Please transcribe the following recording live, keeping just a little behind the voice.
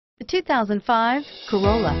The 2005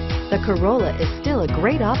 Corolla. The Corolla is still a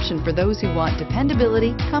great option for those who want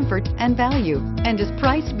dependability, comfort, and value, and is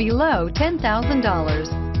priced below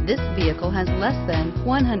 $10,000. This vehicle has less than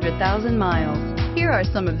 100,000 miles. Here are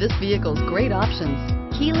some of this vehicle's great options: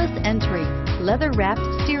 keyless entry,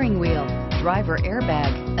 leather-wrapped steering wheel, driver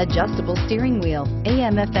airbag, adjustable steering wheel,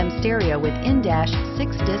 AM/FM stereo with in-dash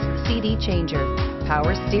 6-disc CD changer,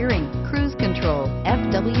 power steering, cruise control,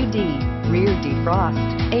 FWD, rear defrost,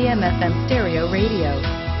 AM/FM stereo radio.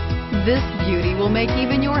 This beauty will make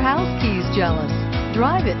even your house keys jealous.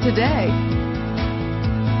 Drive it today.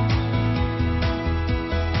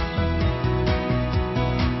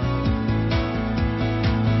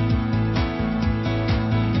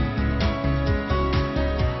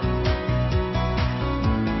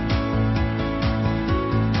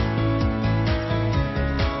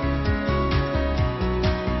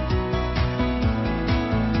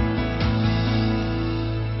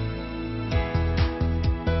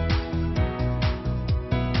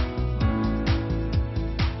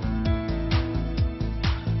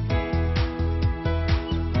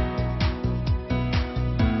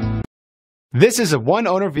 This is a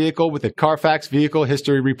one-owner vehicle with a Carfax Vehicle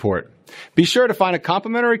History Report. Be sure to find a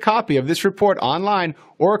complimentary copy of this report online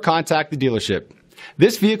or contact the dealership.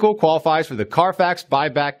 This vehicle qualifies for the Carfax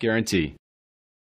Buyback Guarantee.